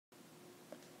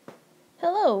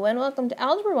Hello and welcome to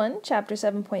Algebra 1, Chapter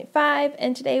 7.5,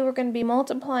 and today we're going to be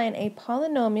multiplying a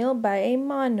polynomial by a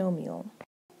monomial.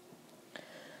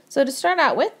 So to start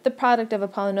out with, the product of a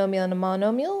polynomial and a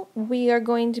monomial, we are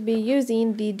going to be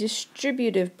using the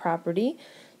distributive property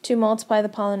to multiply the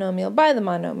polynomial by the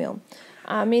monomial.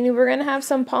 Meaning we're going to have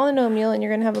some polynomial and you're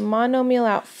going to have a monomial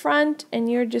out front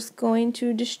and you're just going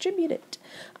to distribute it.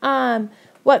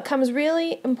 What comes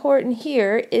really important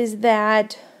here is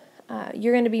that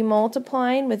you're going to be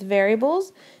multiplying with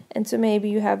variables, and so maybe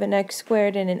you have an x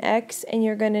squared and an x, and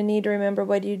you're going to need to remember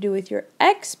what you do with your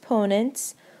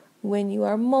exponents when you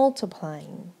are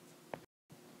multiplying.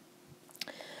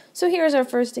 So here's our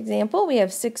first example. We have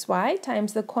 6y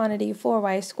times the quantity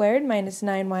 4y squared minus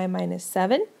 9y minus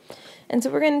 7. And so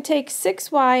we're going to take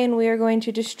 6y and we are going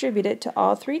to distribute it to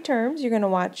all three terms. You're going to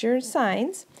watch your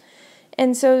signs.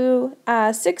 And so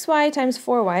 6y times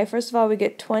 4y, first of all we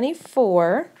get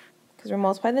 24, because we're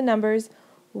multiplying the numbers,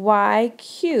 y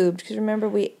cubed, because remember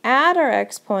we add our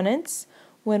exponents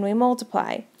when we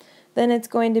multiply. Then it's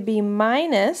going to be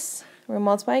minus, we're going to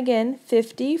multiply again,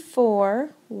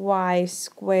 54y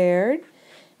squared,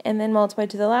 and then multiply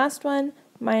to the last one,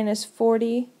 minus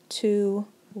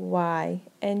 42y.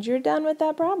 And you're done with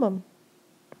that problem.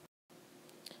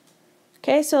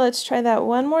 Okay, so let's try that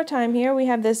one more time here. We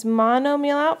have this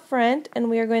monomial out front, and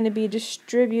we are going to be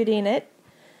distributing it.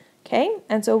 Okay,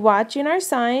 and so watching our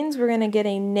signs, we're going to get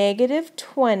a negative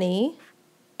 20,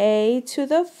 a to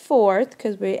the fourth,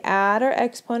 because we add our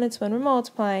exponents when we're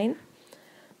multiplying,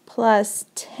 plus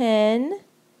 10,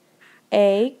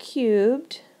 a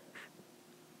cubed,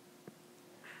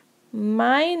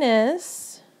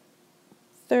 minus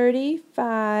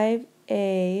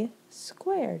 35a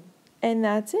squared. And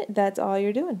that's it. That's all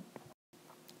you're doing.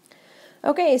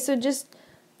 Okay, so just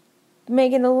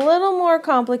make it a little more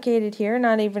complicated here.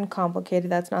 Not even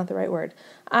complicated, that's not the right word.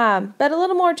 But a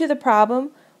little more to the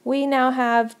problem. We now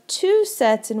have two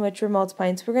sets in which we're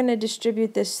multiplying. So we're going to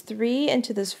distribute this 3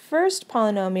 into this first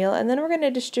polynomial, and then we're going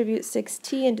to distribute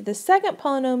 6t into the second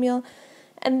polynomial,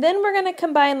 and then we're going to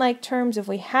combine like terms if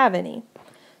we have any.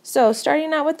 So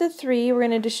starting out with the 3, we're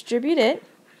going to distribute it.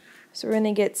 So we're going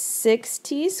to get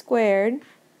 6t squared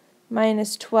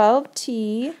minus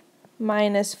 12t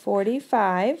minus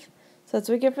 45. So that's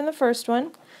what we get from the first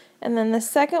one. And then the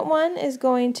second one is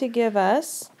going to give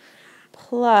us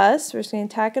plus, we're just going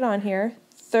to tack it on here,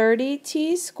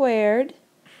 30t squared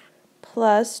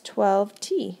plus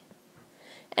 12t.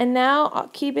 And now,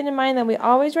 keeping in mind that we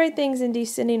always write things in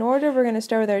descending order, we're going to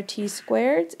start with our t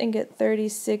squareds and get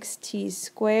 36t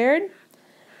squared.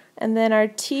 And then our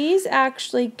t's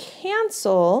actually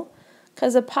cancel,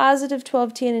 because a positive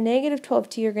 12t and a negative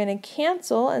 12t are going to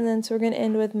cancel, and then so we're going to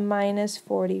end with minus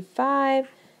 45,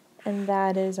 and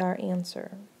that is our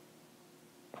answer.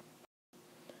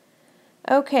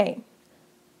 Okay,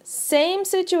 same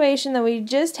situation that we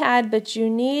just had, but you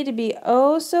need to be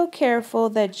oh so careful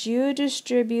that you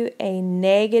distribute a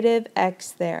negative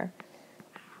x there.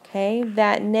 Okay,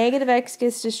 that negative x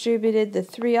gets distributed, the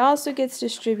 3 also gets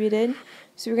distributed,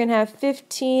 so we're going to have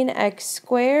 15x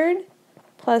squared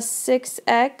plus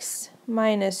 6x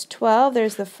minus 12,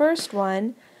 there's the first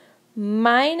one,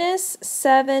 minus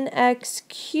 7x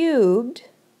cubed,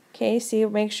 okay, see,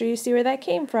 make sure you see where that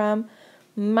came from,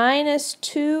 minus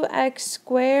 2x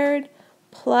squared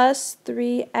plus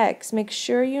 3x. Make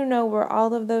sure you know where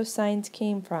all of those signs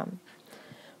came from.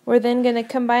 We're then going to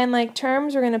combine like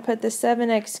terms. We're going to put the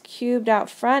 7x cubed out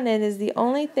front. It is the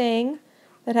only thing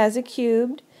that has a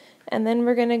cubed. And then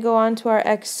we're going to go on to our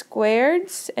x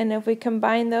squareds, and if we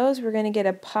combine those, we're going to get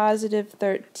a positive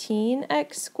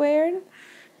 13x squared.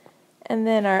 And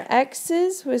then our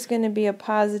x's was going to be a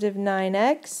positive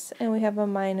 9x, and we have a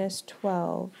minus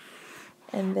 12.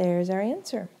 And there's our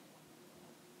answer.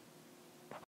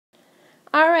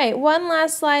 All right, one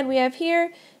last slide we have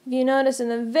here. If you notice in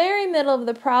the very middle of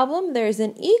the problem, there's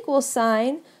an equal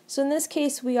sign. So in this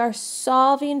case, we are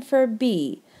solving for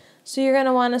b. So you're going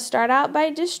to want to start out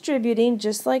by distributing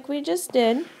just like we just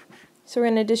did. So we're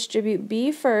going to distribute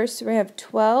b first. So we have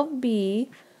 12b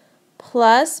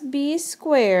plus b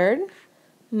squared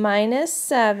minus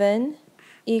 7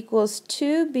 equals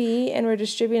 2b, and we're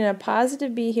distributing a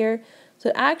positive b here. So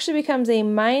it actually becomes a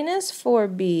minus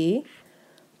 4b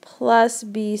plus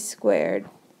b squared.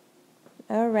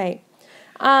 All right.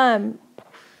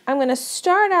 I'm going to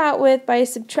start out with by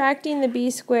subtracting the b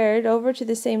squared over to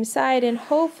the same side, and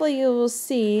hopefully you will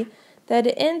see that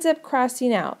it ends up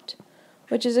crossing out,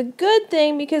 which is a good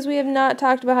thing because we have not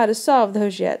talked about how to solve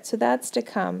those yet, so that's to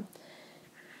come.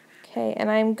 Okay,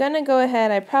 and I'm going to go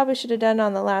ahead, I probably should have done it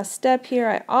on the last step here.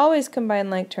 I always combine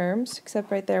like terms,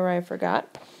 except right there where I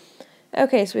forgot.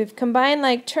 Okay, so we've combined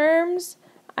like terms.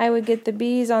 I would get the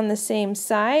b's on the same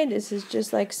side. This is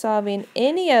just like solving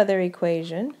any other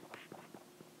equation.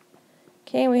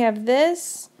 Okay, we have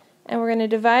this, and we're going to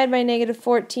divide by negative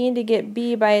 14 to get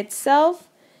b by itself,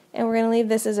 and we're going to leave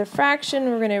this as a fraction.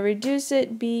 We're going to reduce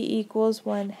it, b equals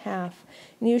 1/2.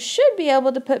 And you should be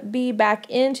able to put b back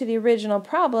into the original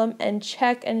problem and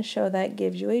check and show that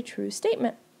gives you a true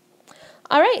statement.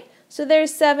 All right, so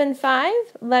there's 7-5.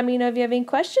 Let me know if you have any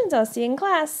questions. I'll see you in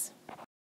class.